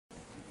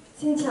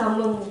Xin chào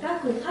mừng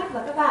các quý khách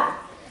và các bạn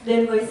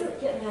đến với sự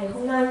kiện ngày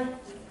hôm nay.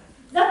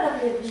 Rất đặc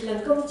biệt vì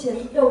lần công chiếu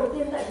đầu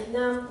tiên tại Việt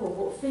Nam của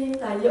bộ phim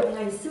tài liệu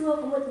Ngày xưa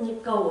có một nhịp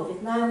cầu ở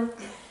Việt Nam,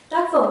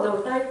 tác phẩm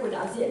đầu tay của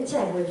đạo diễn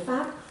trẻ người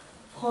Pháp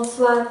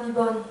François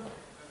Bibonne.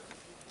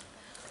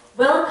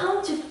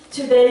 Welcome to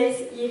today's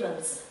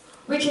event,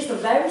 which is a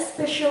very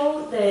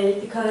special day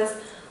because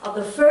of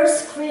the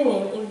first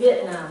screening in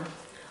Vietnam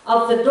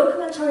of the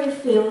documentary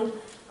film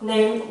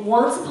named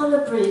Once Upon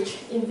a Bridge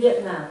in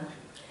Vietnam,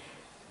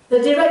 the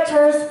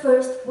director's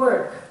first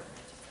work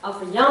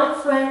of a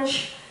young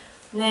French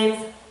named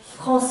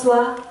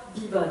François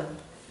Bibonne.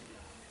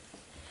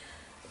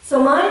 So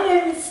my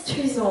name is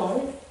Thùy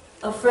Dương,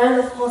 a friend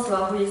of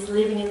François who is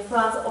living in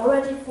France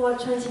already for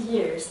 20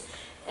 years,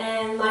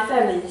 and my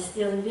family is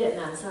still in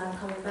Vietnam, so I'm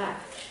coming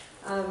back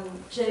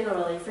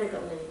generally,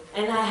 frequently.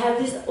 And I have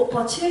this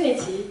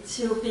opportunity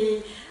to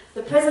be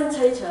the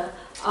presenter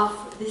of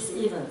this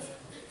event.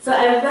 So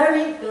I'm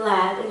very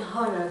glad and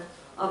honored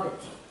of it.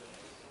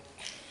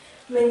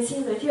 Mình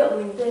xin giới thiệu,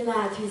 mình tên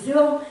là Thùy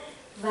Dương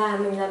và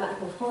mình là bạn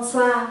của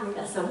François. Mình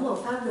đã sống ở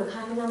Pháp được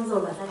 20 năm rồi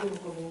và gia đình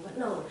của mình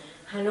vẫn ở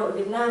Hà Nội,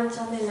 Việt Nam,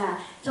 cho nên là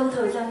trong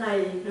thời gian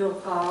này được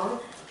có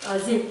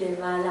dịp để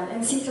mà làm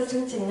MC cho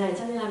chương trình này,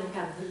 cho nên là mình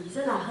cảm thấy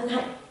rất là hân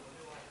hạnh.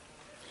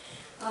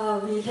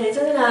 Vì thế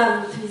cho nên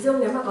là Thùy Dương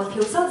nếu mà có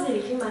thiếu sót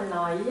gì khi mà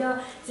nói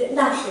diễn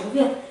đạt tiếng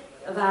Việt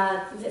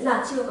và diễn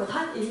đạt chưa có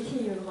thoát ý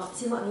thì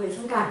xin mọi người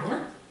thông cảm nhé.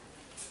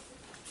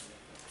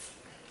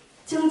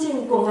 Chương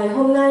trình của ngày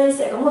hôm nay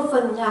sẽ có một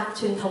phần nhạc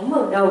truyền thống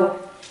mở đầu.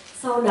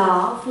 Sau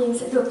đó phim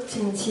sẽ được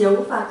trình chiếu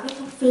và kết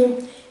thúc phim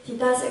thì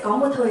ta sẽ có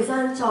một thời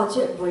gian trò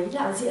chuyện với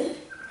đạo diễn.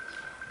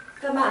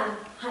 Các bạn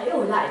hãy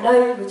ở lại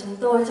đây với chúng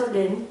tôi cho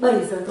đến 7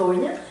 giờ tối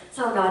nhé.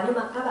 Sau đó nếu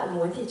mà các bạn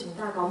muốn thì chúng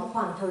ta có một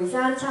khoảng thời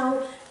gian trao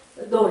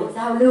đổi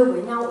giao lưu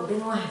với nhau ở bên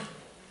ngoài.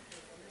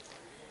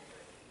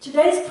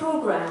 Today's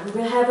program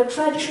will have a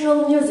traditional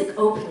music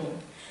opening.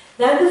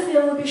 Then the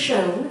film will be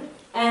shown,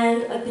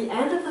 and at the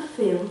end of the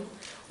film,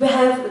 we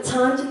have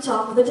time to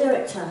talk with the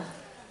director.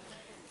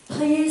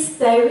 Please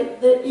stay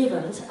with the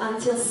event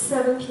until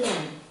 7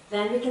 p.m.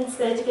 Then we can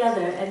stay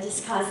together and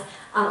discuss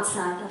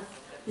outside of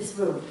this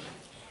room.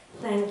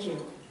 Thank you.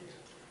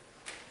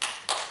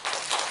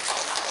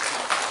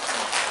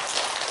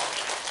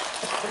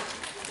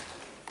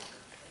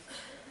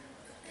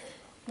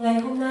 Ngày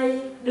hôm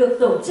nay được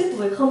tổ chức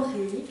với không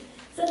khí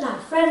rất là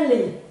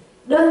friendly,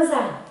 đơn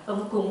giản,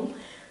 ấm cúng,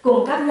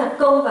 cùng các nhạc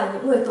công và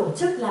những người tổ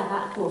chức là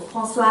bạn của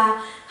François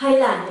hay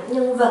là những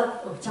nhân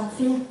vật ở trong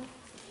phim.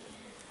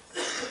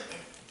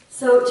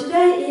 So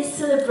today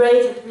is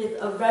celebrated with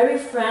a very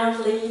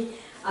friendly,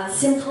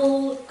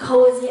 simple,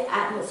 cozy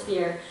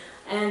atmosphere.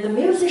 And the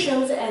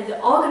musicians and the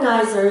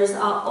organizers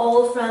are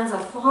all friends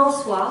of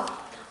François,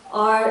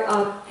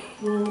 or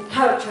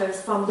characters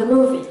from the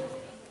movie.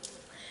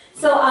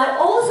 So I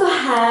also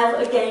have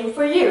a game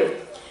for you.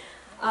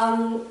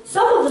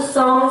 Some of the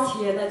songs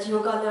here that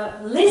you're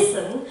gonna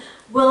listen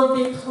will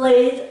be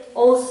played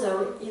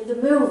also in the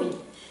movie.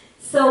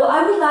 So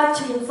I would like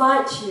to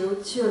invite you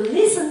to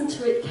listen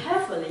to it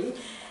carefully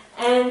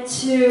and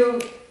to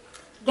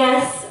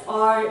guess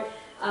or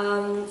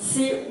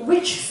see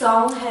which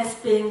song has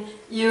been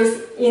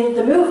used in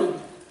the movie.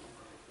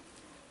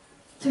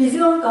 Thùy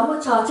Dương có một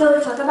trò chơi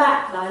cho các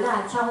bạn, đó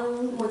là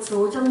trong một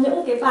số trong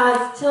những cái bài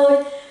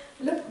chơi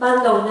lúc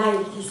ban đầu này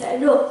thì sẽ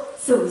được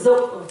sử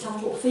dụng ở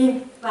trong bộ phim,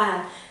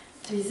 và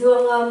Thùy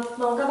Dương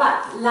mong các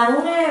bạn lắng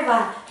nghe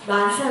và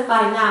đoán xem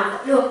bài nào đã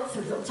được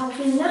sử dụng trong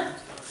phim nhé.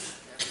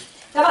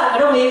 Các bạn có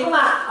đồng ý không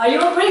ạ? Are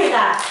you agree with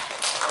that?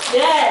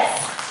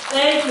 Yes,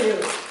 thank you.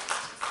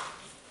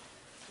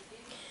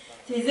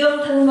 Thùy Dương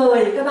thân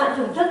mời các bạn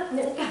thưởng thức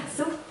những cảm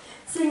xúc,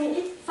 suy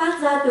nghĩ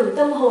phát ra từ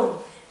tâm hồn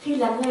khi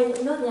lắng nghe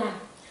những nốt nhạc.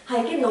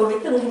 Hãy kết nối với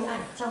từng hình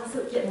ảnh trong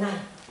sự kiện này.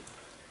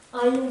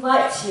 I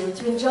invite you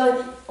to enjoy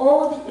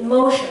all the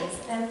emotions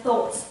and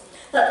thoughts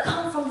that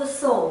come from the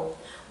soul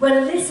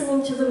when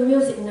listening to the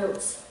music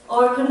notes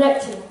or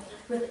connecting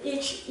with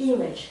each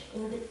image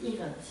in the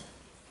event.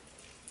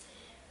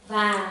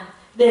 Và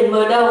để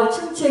mở đầu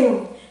chương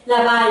trình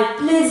là bài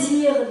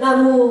Plaisir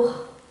d'amour,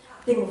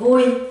 tình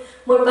vui,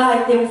 một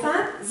bài tiếng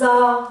Pháp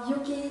do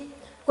Yuki,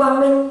 Quang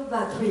Minh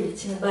và Thủy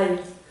trình bày.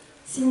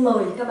 Xin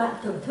mời các bạn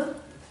thưởng thức.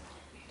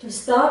 To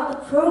start the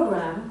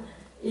program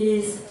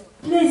is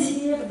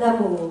Plaisir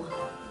d'amour,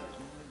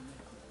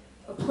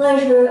 a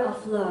pleasure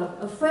of love,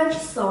 a French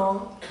song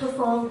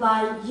performed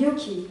by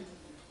Yuki,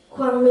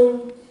 Quang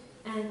Minh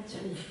and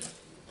Thủy.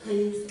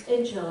 Please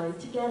enjoy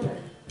together.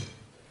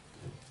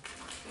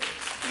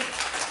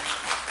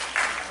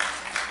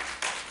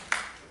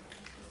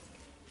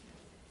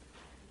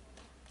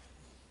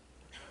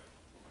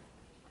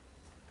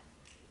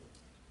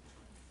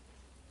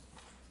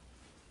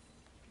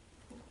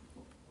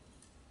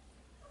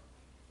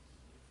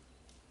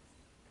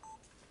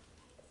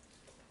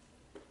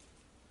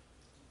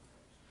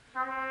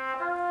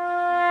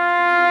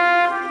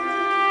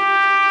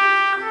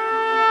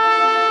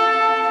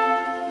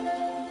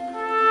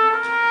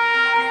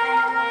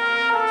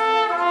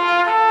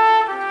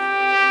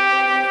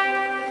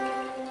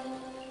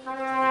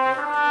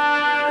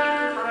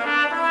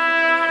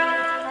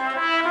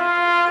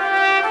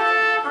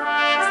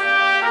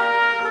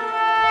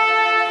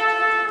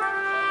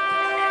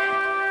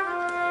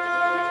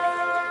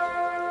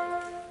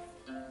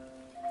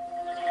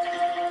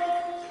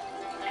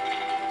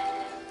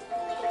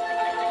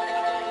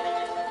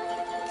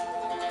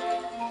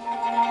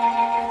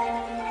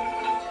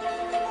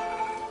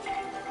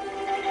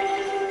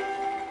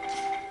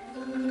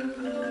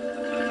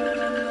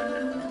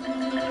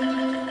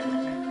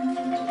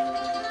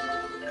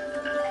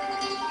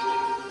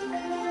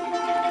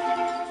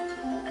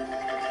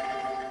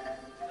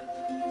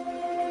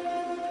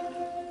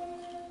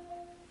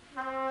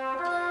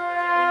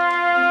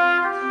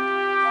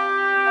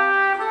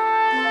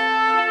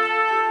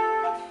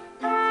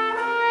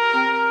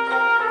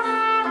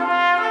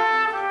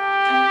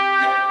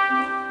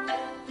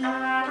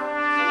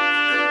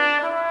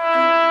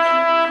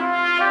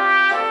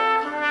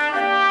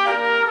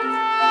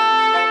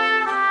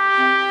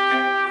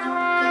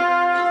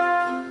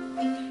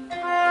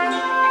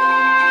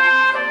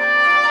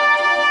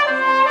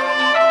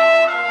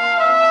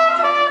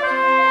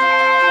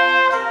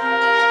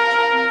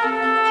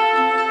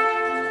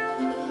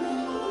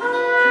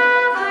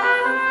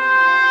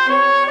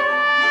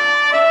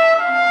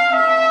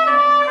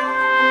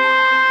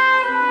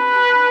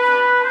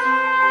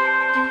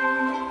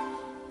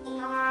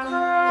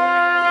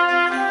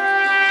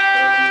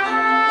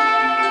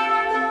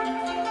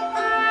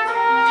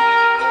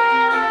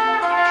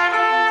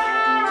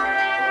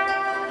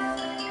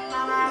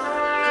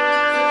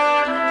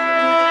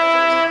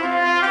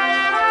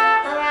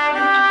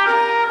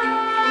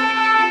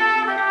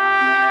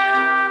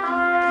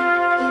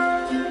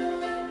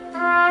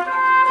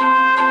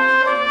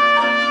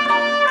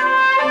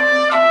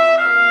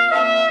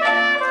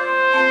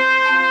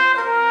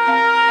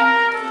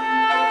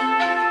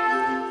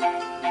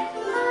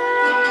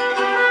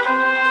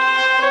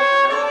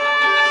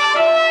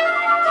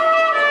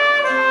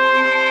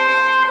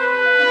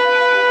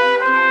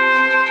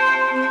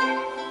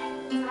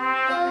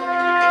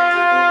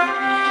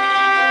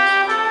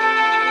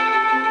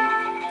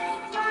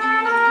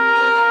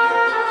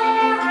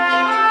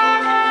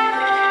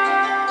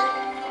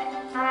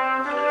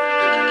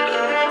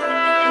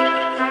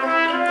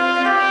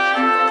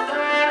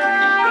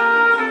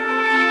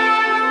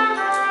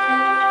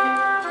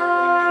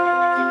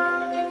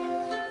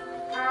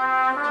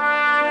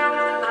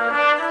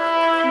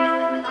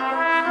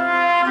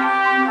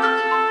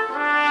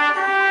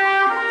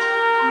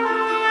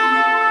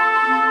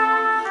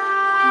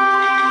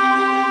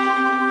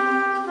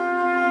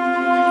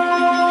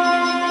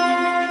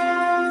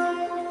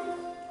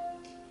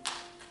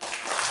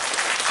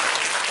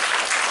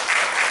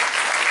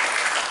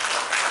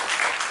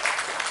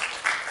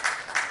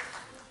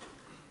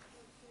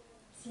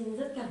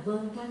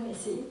 ơn các nghệ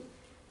sĩ.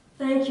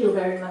 Thank you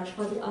very much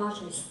for the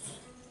artists.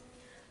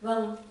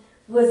 Vâng,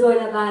 vừa rồi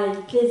là bài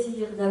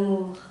Plaisir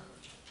d'amour,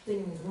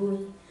 tình vui.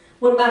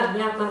 Một bản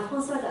nhạc mà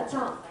François đã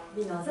chọn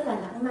vì nó rất là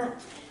lãng mạn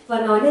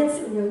và nói lên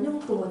sự nhớ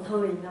nhung của một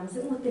thời nắm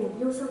giữ một tình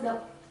yêu sâu đậm,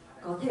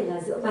 có thể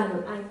là giữa bà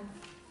nội Anh,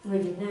 người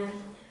Việt Nam,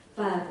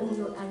 và ông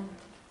nội Anh,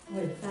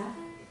 người Pháp.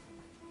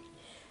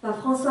 Và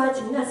François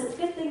chính là sự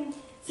kết tinh,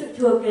 sự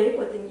thừa kế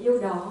của tình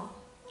yêu đó.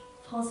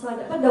 François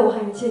đã bắt đầu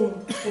hành trình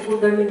của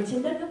cuộc đời mình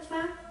trên đất nước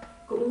Pháp,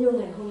 cũng như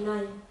ngày hôm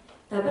nay,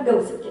 ta bắt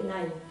đầu sự kiện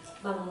này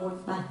bằng một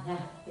bản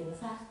nhạc tiếng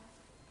Pháp.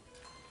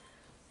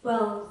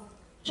 Well,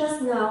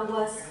 just now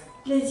was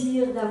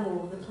Plaisir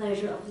d'amour, the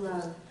pleasure of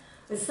love,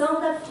 a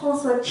song that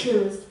François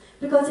chose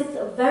because it's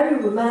a very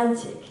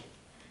romantic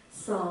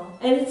song,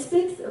 and it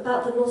speaks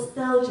about the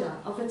nostalgia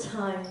of a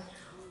time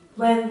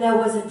when there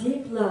was a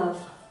deep love,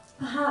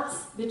 perhaps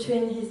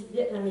between his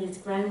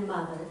Vietnamese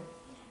grandmother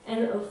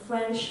and a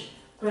French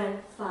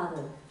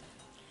grandfather.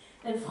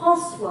 And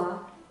François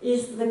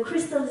is the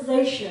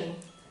crystallization,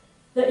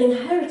 the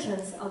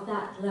inheritance of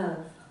that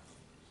love.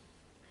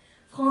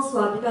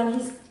 François began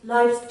his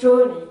life's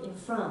journey in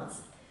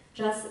France,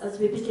 just as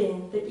we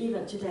begin the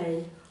event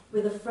today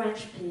with a French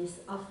piece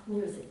of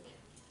music.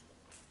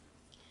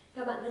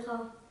 Các bạn biết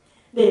không?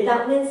 Để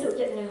tạo nên sự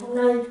kiện ngày hôm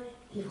nay,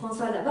 thì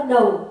François đã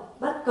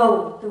bắt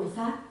cầu từ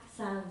Pháp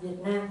sang Việt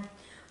Nam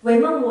với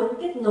mong muốn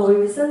kết nối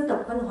với dân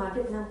tộc văn hóa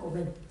Việt Nam của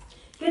mình,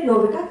 kết nối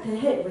với các thế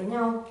hệ với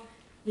nhau,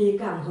 vì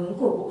cảm hứng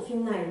của bộ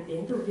phim này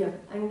đến từ việc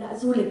anh đã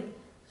du lịch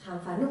khám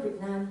phá nước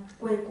Việt Nam,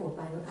 quê của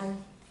bà nội Anh.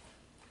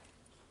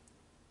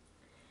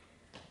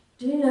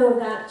 Do you know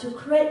that to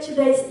create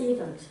today's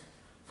event,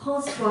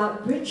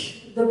 François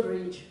bridged the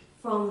bridge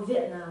from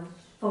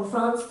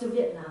France to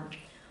Vietnam,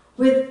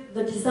 with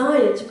the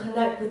desire to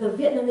connect with the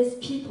Vietnamese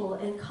people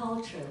and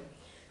culture,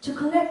 to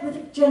connect with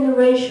the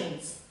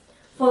generations,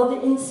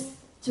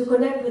 to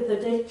connect with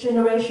the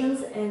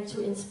generations and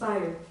to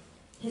inspire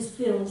his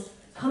films,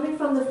 coming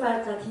from the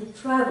fact that he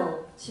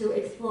traveled to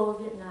explore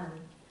Vietnam,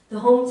 the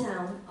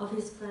hometown of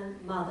his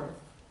grandmother.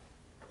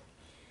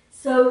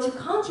 So to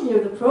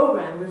continue the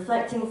program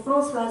reflecting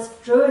François'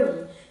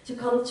 journey to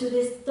come to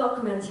this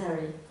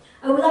documentary,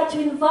 I would like to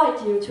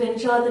invite you to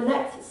enjoy the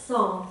next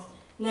song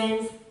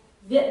named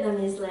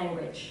Vietnamese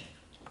Language,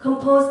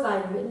 composed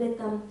by Nguyễn Lê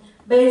Tâm,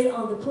 based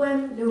on the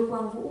poem Lưu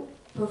Quang Vũ,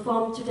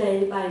 performed today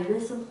by Lê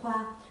Xuân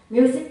Khoa,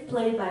 music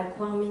played by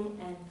Quang Minh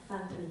and Phan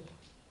Thủy.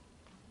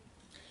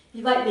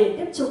 Vì vậy, để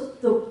tiếp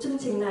tục chương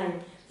trình này,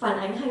 phản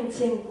ánh hành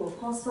trình của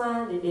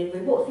François để đến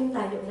với bộ phim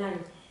tài liệu này,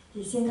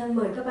 thì xin thân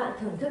mời các bạn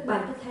thưởng thức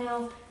bài tiếp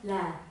theo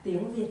là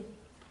Tiếng Việt,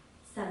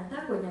 sáng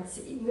tác của nhạc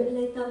sĩ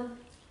Nguyễn Lê Tâm,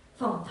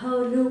 phỏng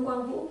thơ Lưu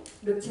Quang Vũ,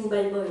 được trình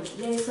bày bởi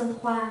Lê Xuân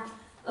Khoa,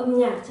 âm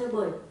nhạc cho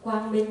bởi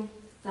Quang Minh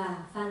và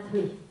Phan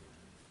Thủy.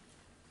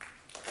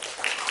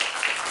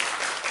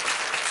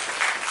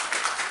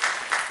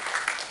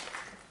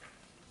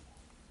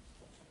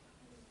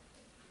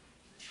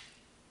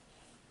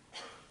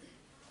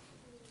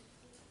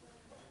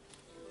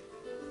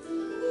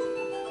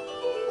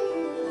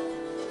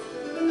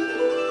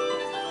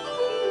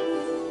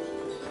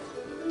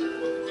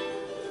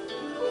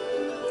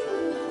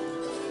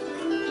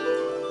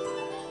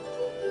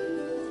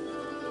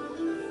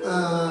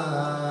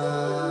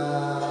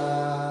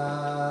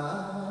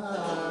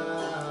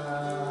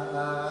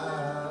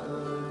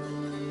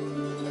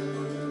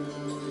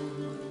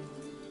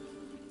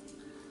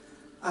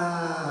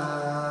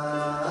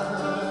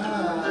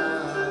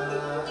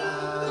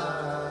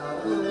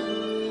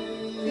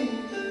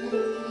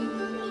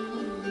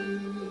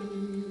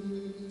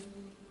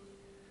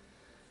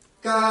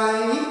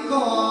 Cái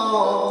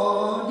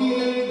cò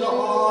đi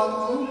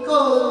đón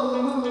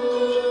cơn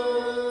mưa,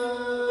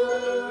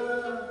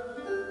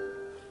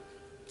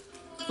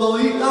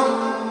 tối tăm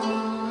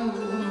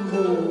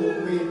mù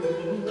mịt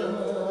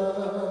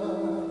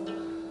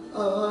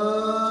ai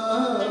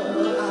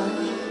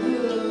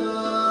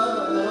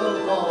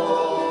đưa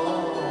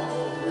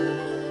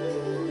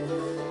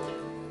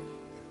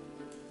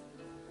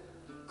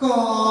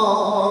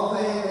cò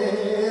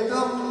về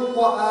thăm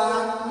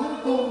quán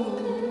cùng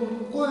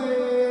quê,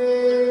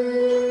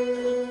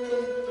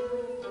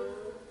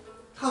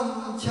 thăm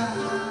cha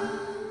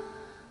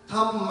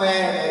thăm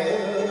mẹ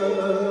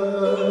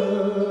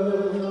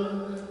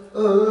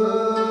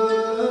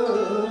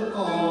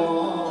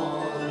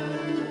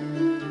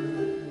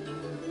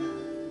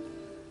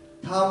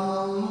thăm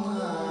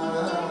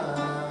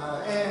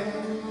em.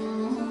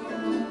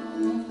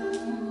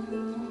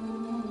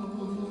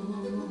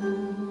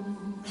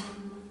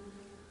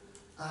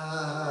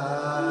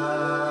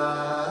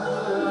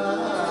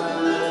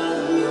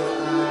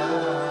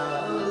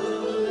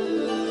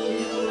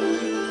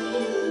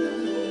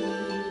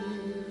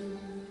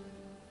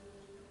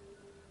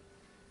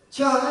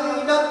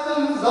 Trái đất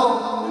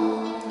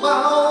rộng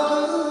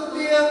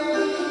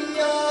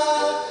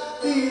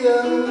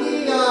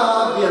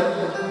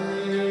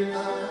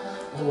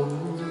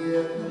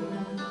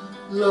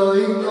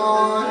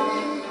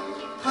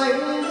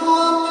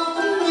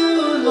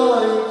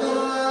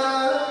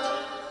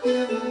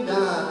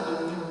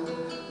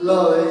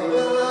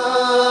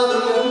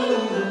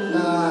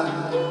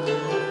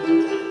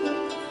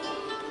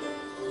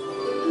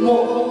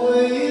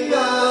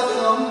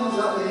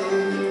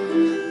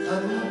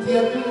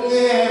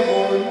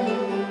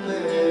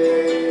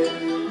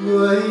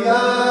người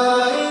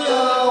ai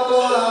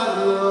qua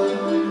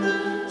đường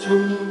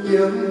chung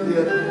tiếng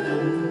Việt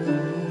cùng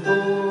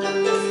tôi,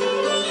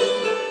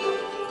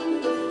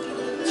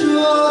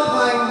 chưa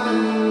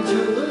thành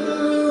chữ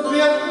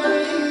viết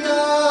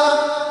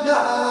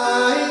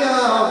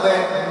đã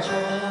vẹn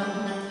tròn,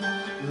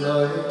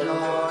 lời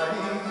nói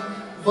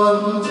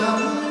vầng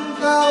trăng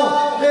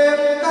cao đêm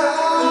cá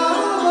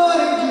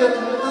với Việt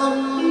Tâm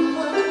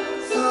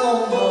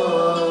sao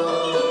mờ,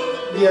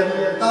 Việt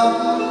Tâm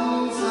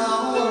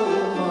sao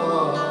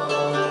mờ.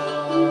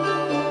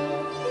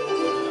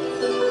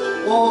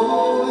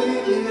 Ôi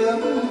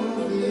tiếng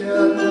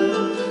Việt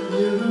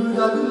như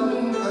đất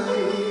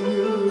cày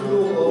như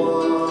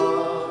lụa,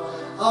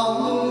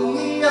 ông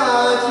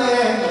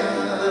che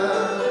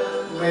nhà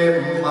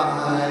mềm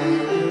mại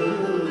như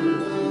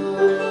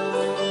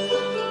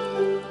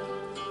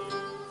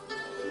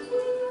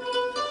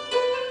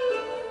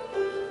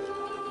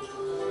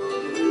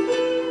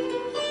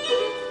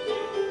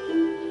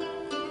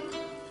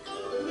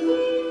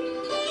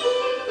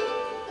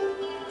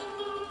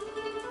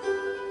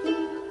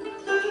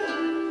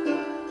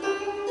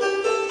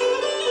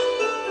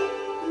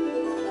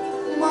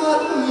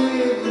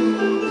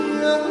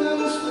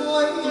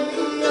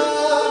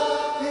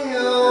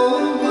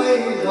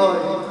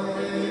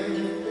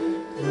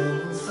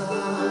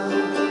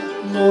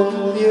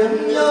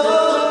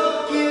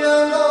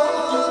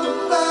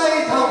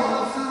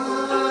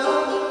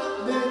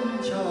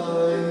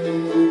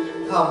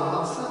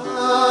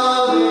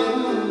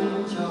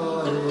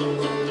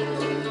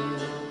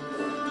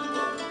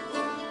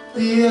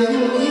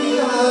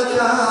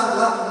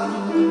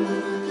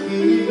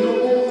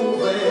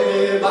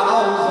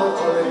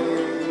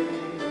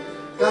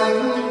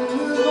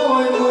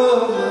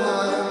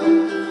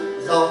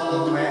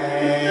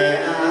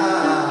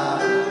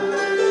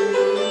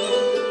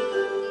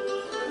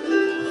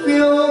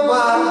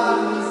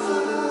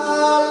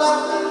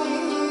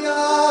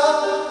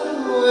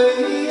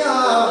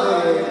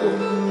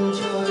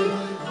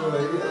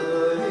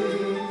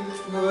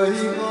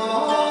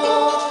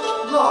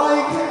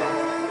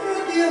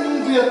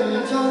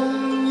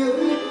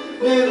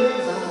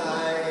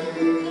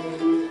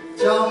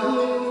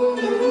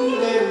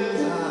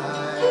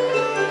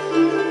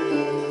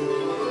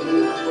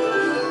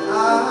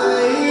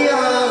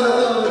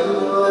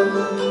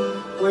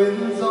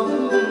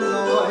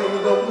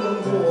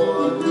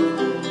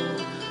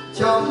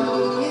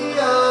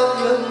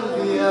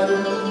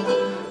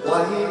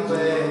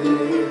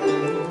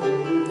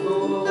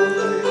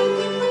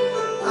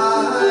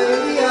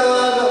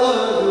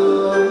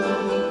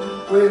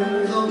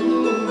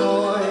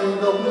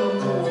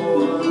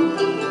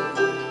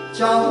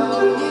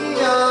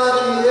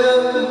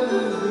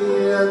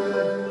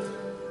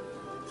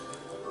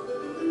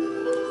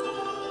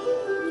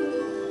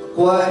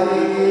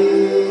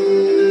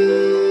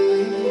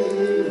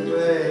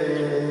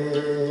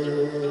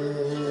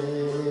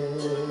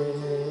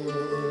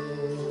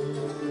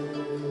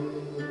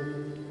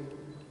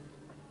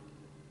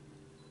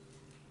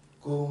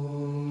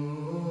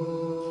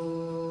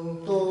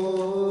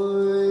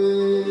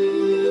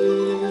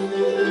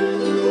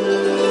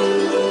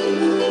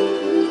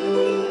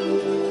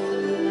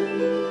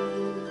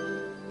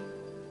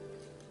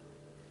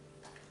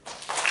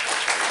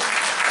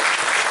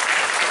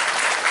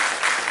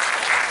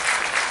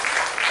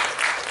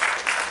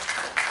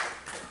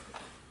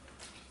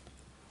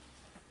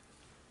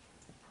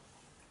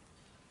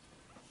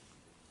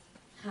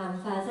khám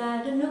phá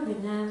ra đất nước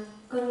Việt Nam,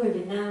 con người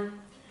Việt Nam.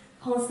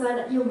 François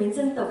đã yêu mến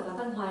dân tộc và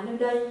văn hóa nơi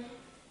đây,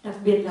 đặc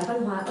biệt là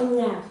văn hóa âm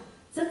nhạc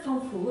rất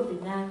phong phú ở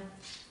Việt Nam.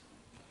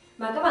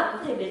 Mà các bạn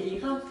có thể để ý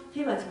không,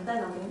 khi mà chúng ta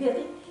nói tiếng Việt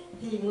ý,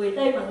 thì người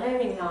Tây mà nghe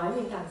mình nói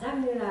mình cảm giác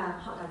như là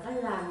họ cảm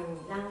giác là mình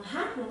đang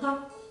hát, đúng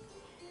không?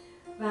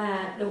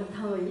 Và đồng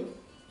thời ý,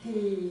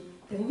 thì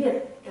tiếng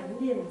Việt gắn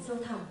liền sâu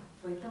thẳm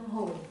với tâm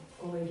hồn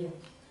của người Việt,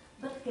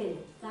 bất kể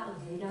ta ở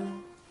nơi đâu.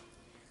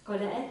 Có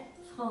lẽ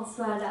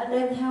François đã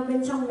đem theo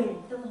bên trong mình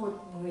tâm hồn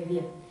của người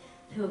Việt,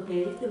 thừa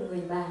kế từ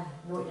người bà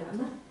nội đã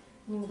mất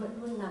nhưng vẫn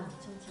luôn nằm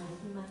trong trái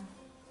tim anh.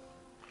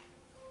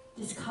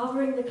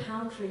 Discovering the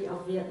country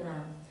of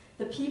Vietnam,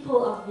 the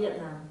people of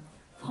Vietnam,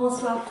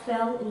 François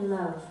fell in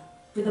love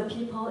with the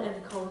people and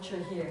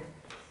culture here,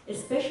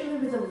 especially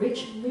with the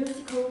rich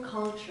musical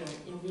culture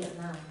in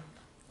Vietnam.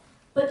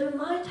 But you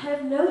might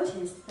have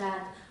noticed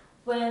that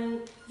when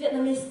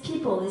Vietnamese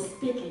people is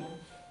speaking,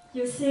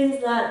 you see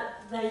that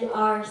they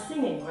are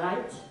singing,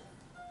 right?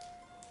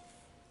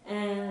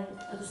 And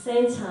at the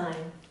same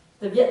time,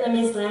 the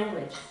Vietnamese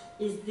language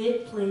is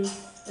deeply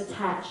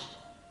attached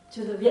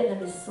to the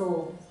Vietnamese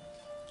soul.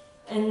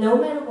 And no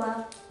matter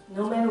what,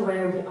 no matter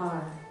where we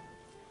are,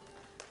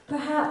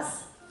 perhaps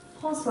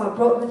François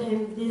brought with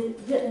him the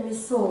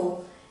Vietnamese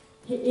soul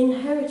he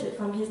inherited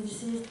from his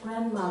deceased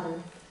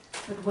grandmother,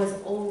 but was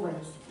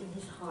always in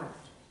his heart.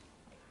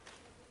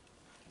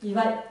 Vì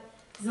vậy,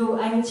 dù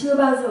anh chưa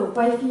bao giờ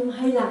quay phim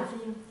hay làm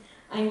phim,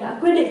 anh đã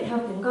quyết định theo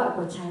tiếng gọi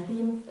của trái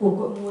tim, của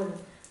cội nguồn,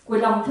 của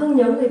lòng thương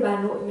nhớ người bà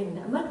nội mình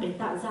đã mất để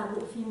tạo ra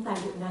bộ phim tài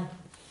liệu này.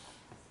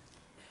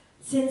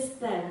 Since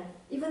then,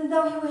 even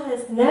though he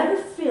has never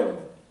filmed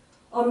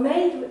or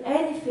made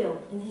any film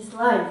in his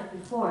life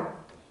before,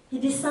 he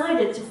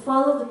decided to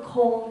follow the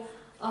call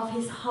of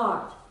his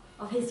heart,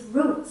 of his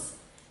roots,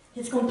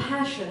 his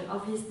compassion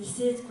of his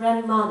deceased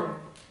grandmother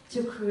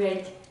to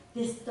create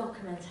this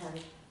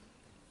documentary.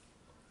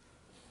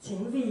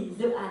 Chính vì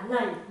dự án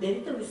này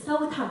đến từ sâu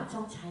thẳm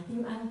trong trái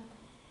tim anh,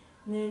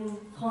 nên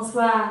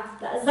François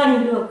đã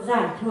giành được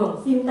giải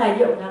thưởng phim tài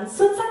liệu ngắn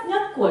xuất sắc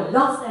nhất của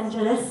Los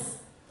Angeles.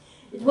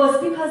 It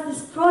was because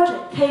this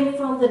project came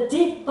from the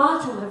deep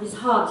bottom of his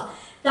heart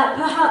that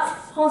perhaps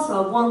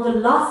François won the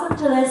Los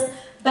Angeles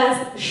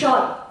Best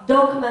Short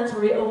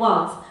Documentary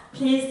Awards.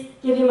 Please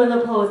give him an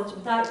applause.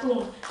 Chúng ta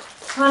cùng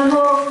hoan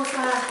hô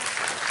François.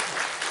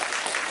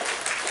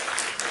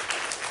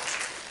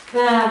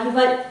 Và như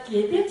vậy,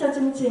 kế tiếp cho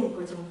chương trình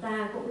của chúng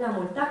ta cũng là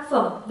một tác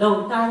phẩm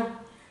đầu tay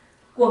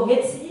của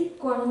nghệ sĩ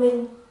Quang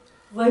Minh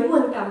với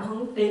nguồn cảm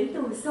hứng đến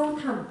từ sâu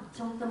thẳm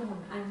trong tâm hồn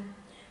anh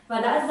và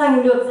đã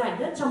giành được giải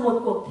nhất trong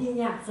một cuộc thi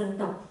nhạc dân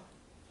tộc.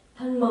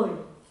 Thân mời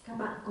các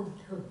bạn cùng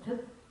thưởng thức.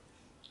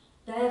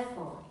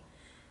 Therefore,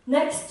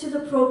 next to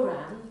the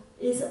program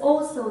is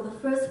also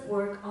the first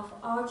work of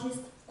artist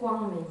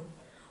Quang Minh,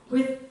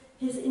 with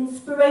his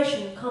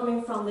inspiration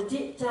coming from the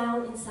deep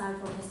down inside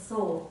of his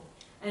soul,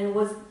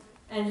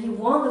 and he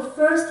won the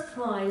first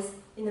prize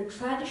in a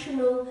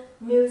traditional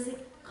music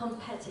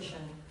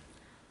competition.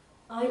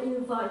 I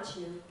invite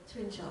you to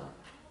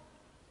enjoy.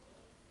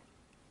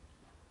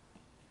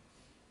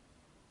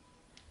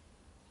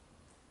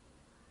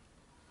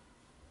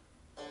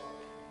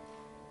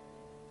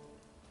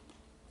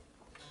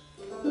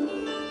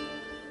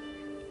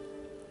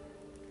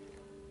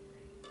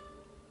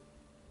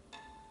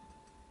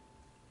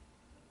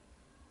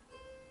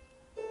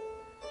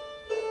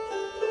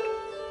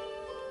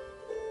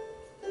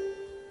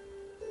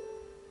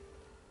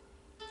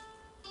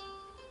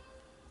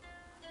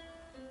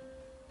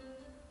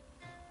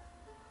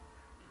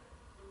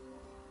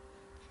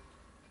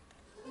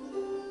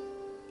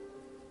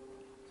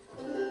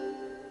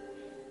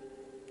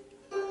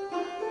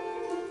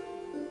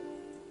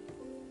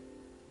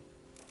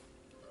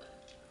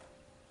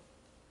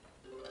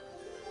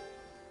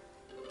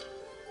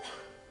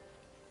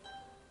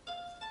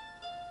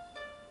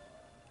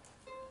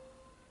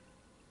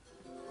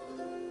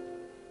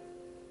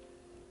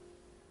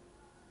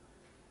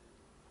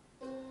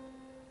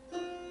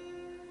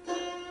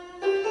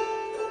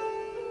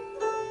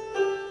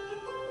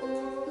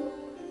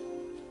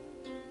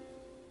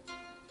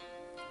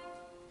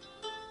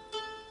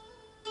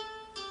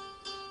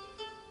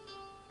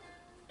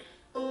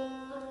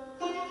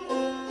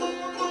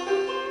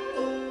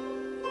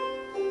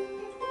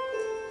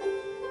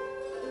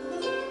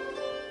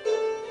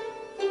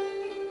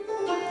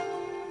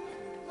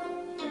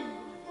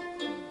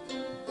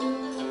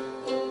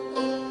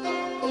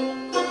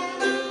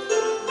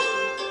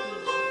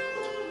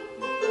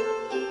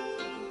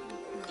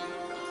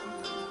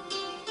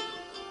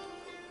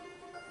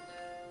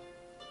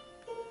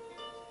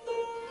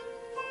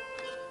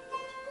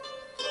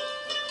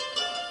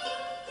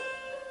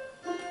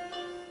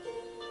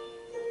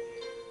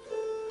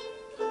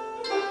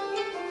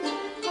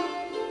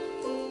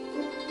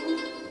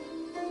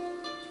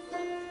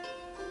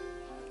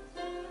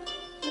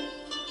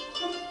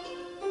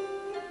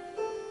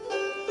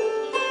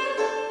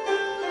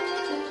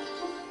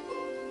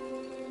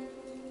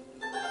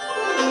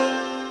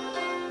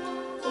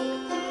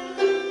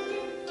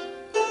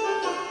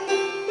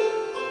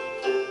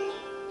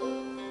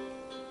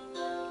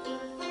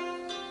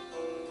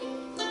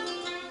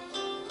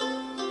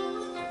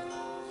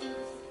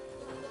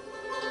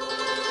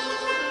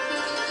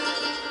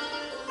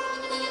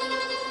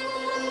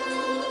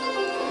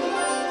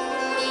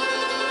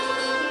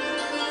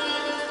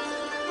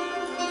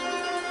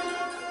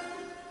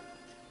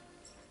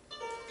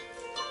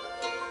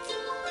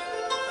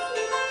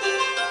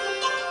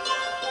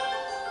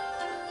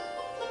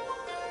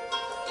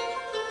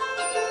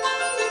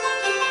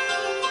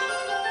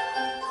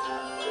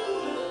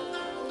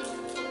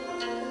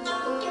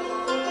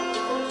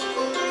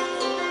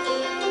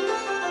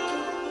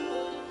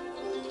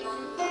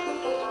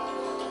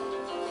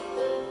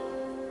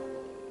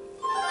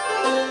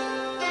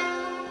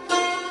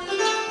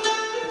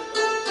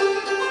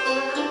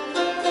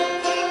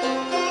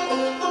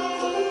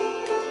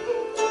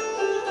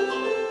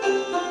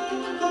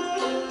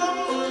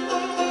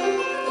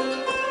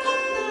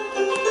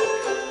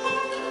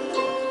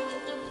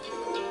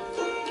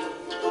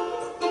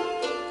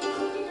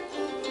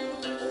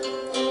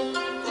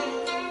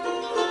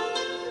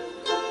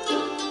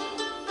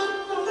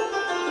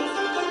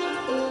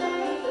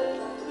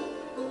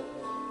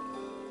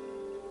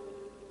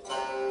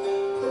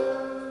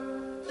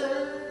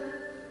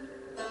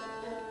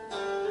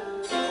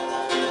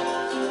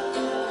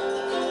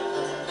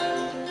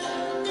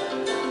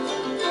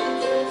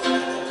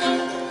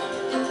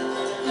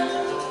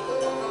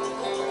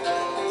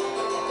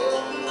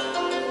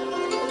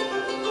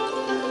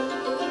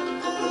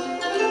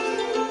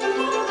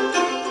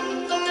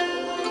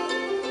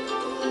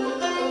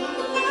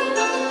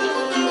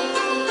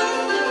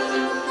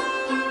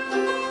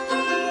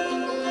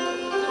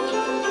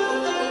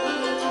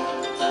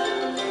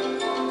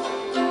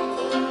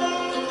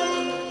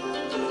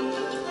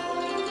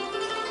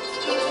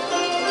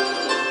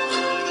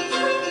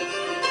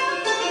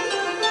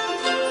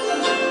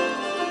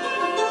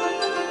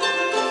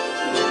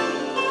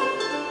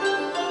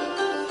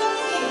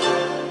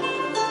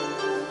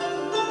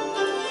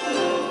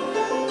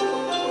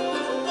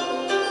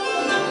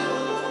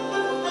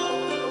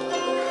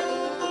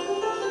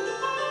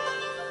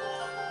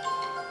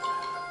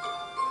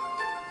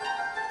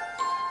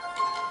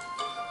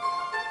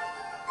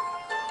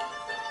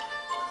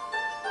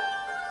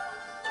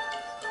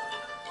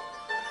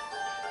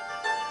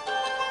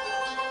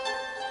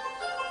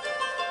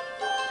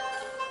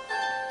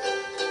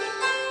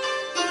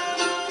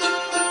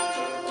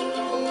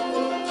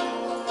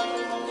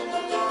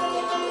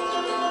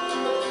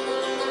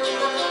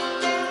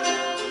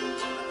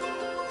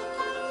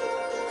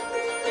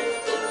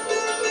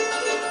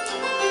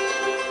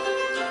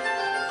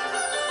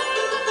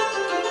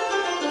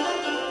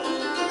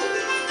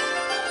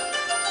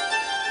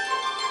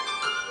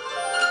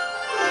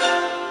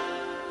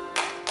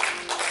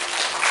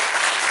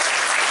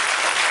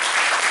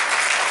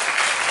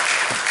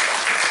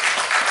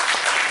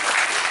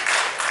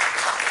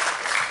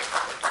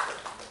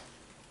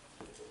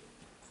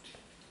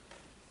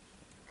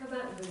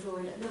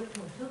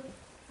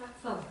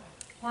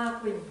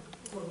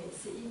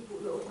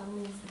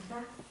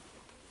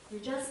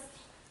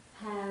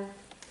 have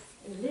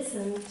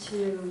listened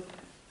to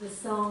the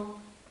song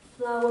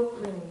Hoa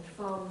Quỳnh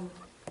from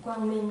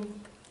Quang Minh,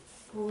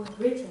 who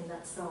written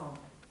that song.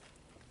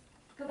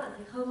 Các bạn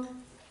thấy không?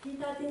 Khi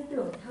ta tin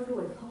tưởng theo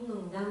đuổi không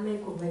ngừng đam mê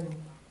của mình,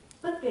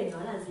 bất kể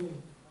nó là gì,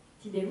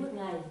 thì đến một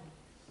ngày,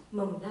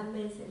 mầm đam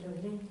mê sẽ lớn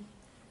lên,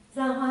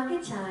 ra hoa kết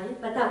trái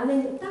và tạo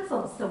nên những tác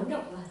phẩm sống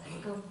động và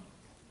thành công.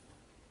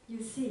 You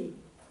see,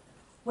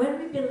 when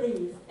we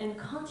believe and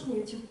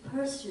continue to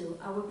pursue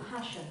our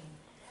passion,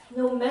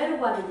 no matter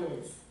what it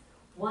is,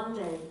 one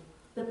day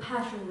the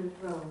passion will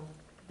grow,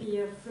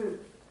 bear fruit,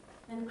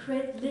 and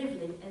create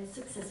lively and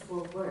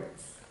successful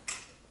works.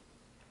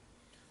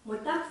 Một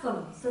tác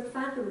phẩm xuất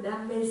phát từ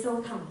đam mê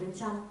sâu thẳm bên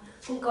trong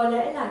cũng có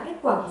lẽ là kết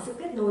quả của sự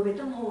kết nối với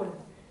tâm hồn,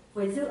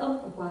 với dư âm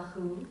của quá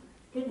khứ,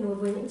 kết nối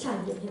với những trải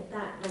nghiệm hiện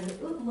tại và những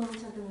ước mơ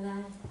cho tương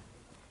lai.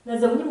 Nó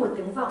giống như một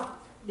tiếng vọng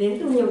đến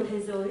từ nhiều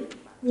thế giới,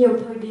 nhiều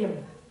thời điểm,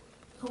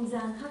 không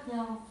gian khác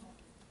nhau.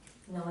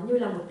 Nó như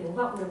là một tiếng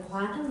vọng được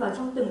hóa thân vào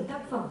trong từng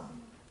tác phẩm,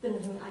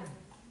 từng hình ảnh,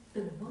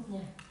 từng nốt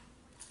nhạc.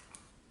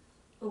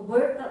 A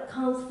work that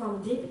comes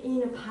from deep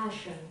inner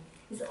passion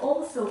is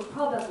also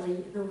probably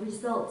the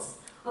results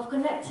of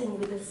connecting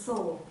with the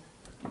soul,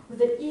 with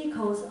the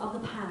echoes of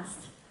the past,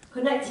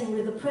 connecting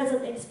with the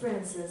present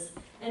experiences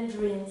and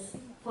dreams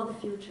for the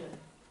future.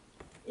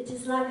 It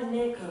is like an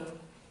echo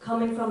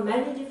coming from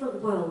many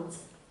different worlds,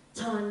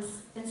 times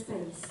and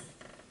space.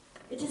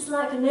 It is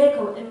like an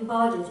echo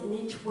embodied in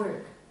each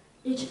work,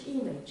 each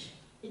image,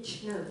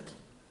 each note.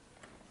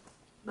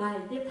 Bài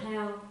tiếp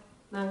theo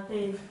mang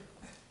tên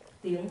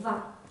Tiếng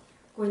Vọng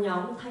của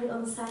nhóm Thanh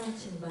Âm Xanh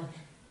trình bày.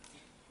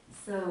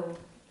 So,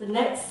 the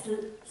next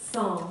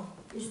song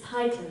is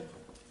titled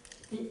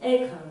The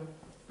Echo,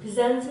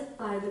 presented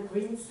by the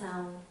Green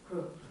Sound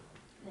Group.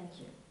 Thank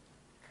you.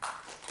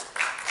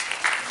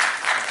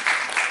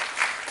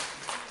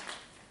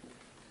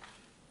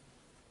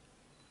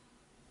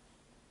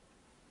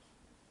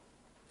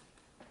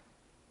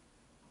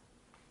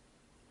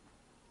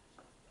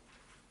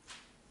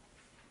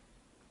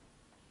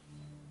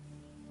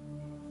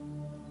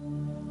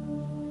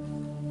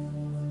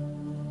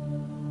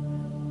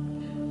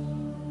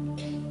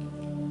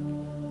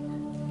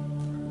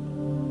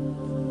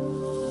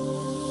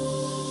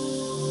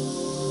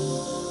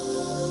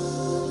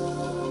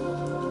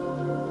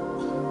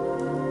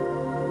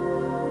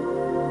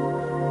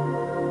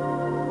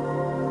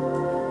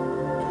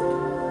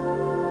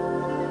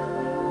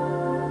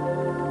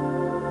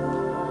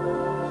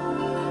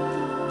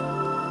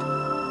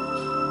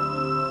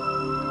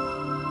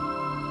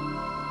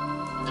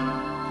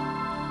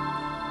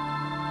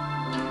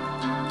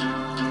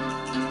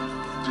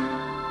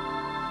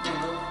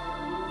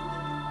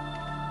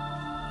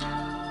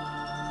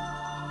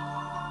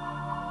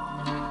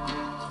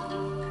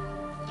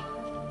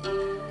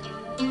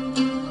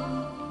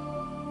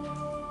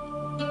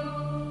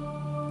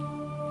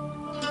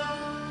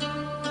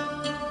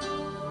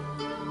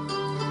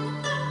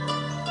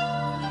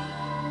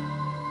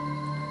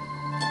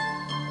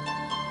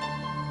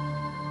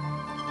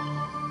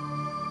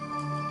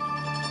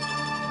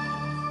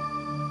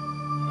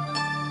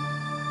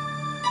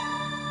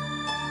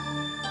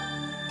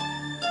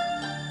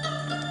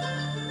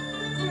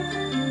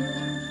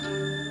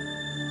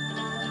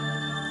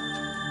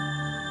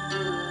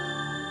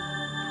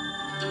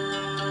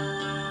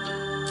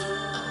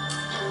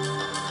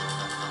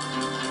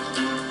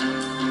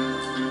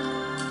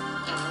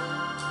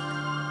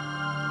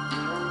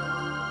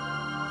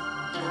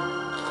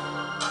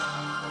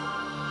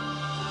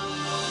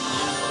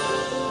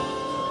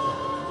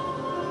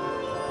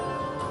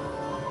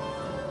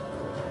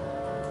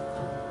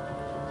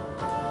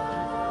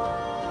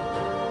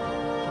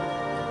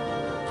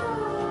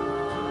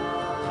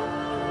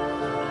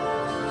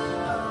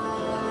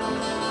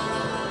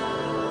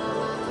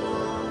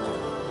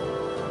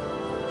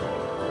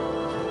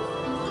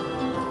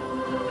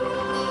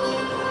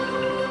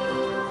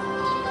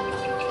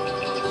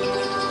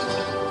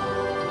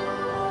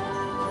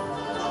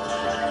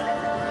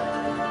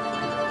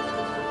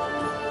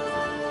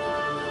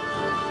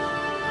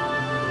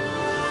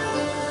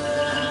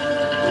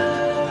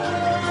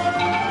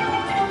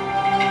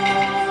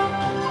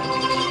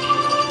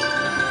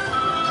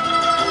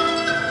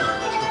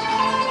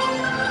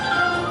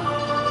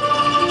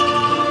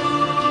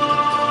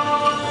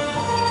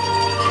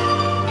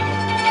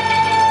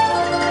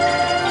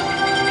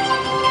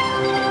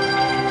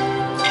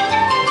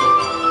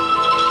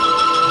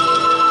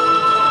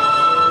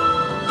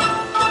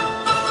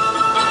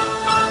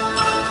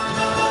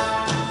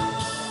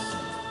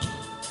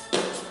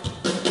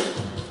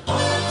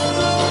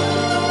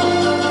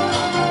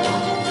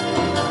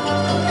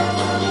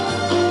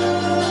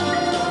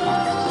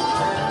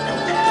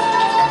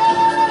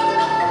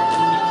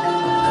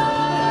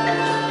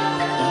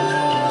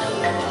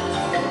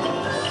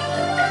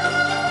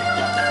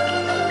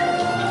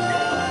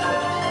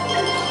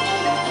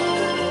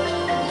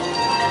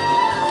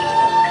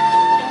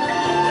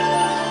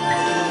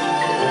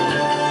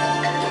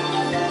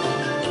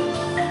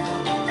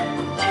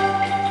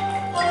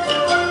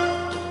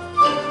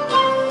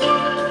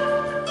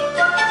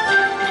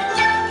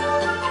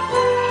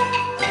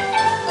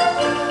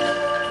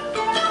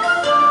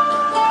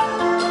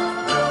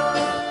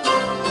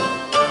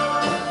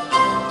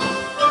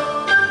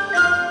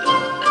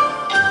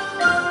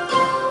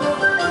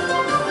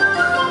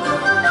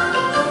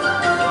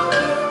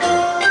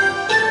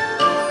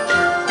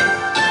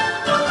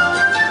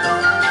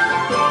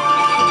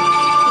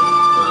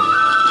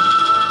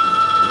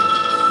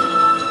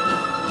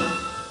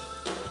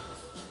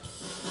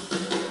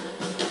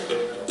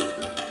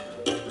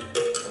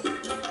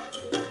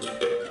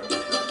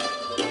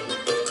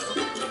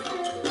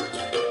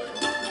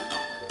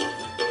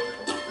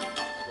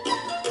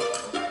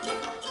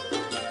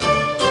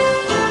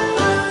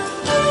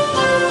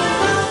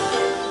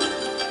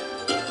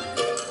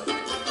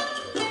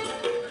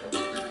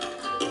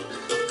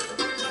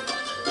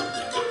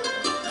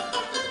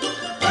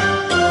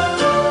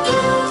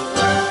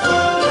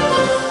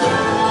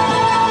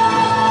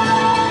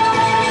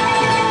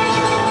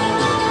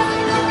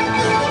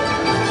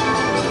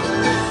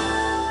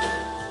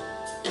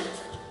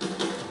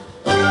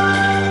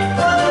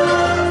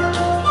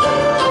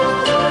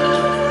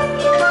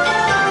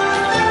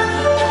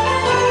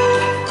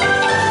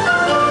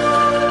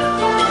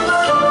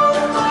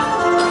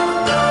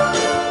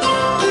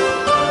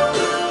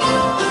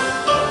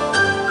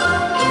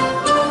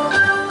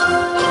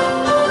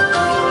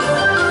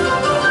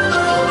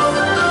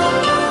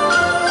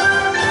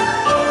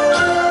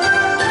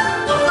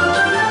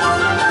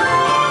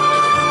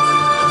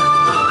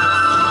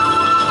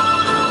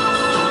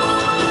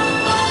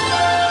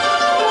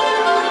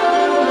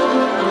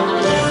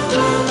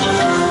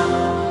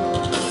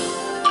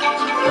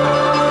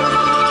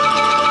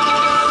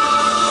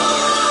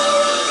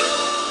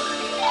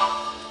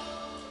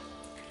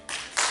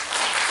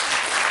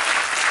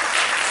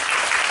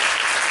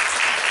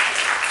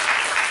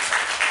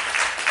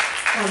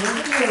 cảm ơn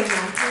rất nhiều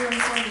nhóm Thanh Âm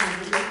Xanh và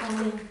vũ đội Quang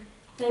Minh.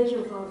 Thank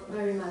you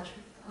very much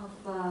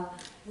of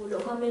vũ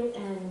đội Quang Minh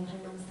and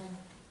Thanh Âm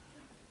Xanh.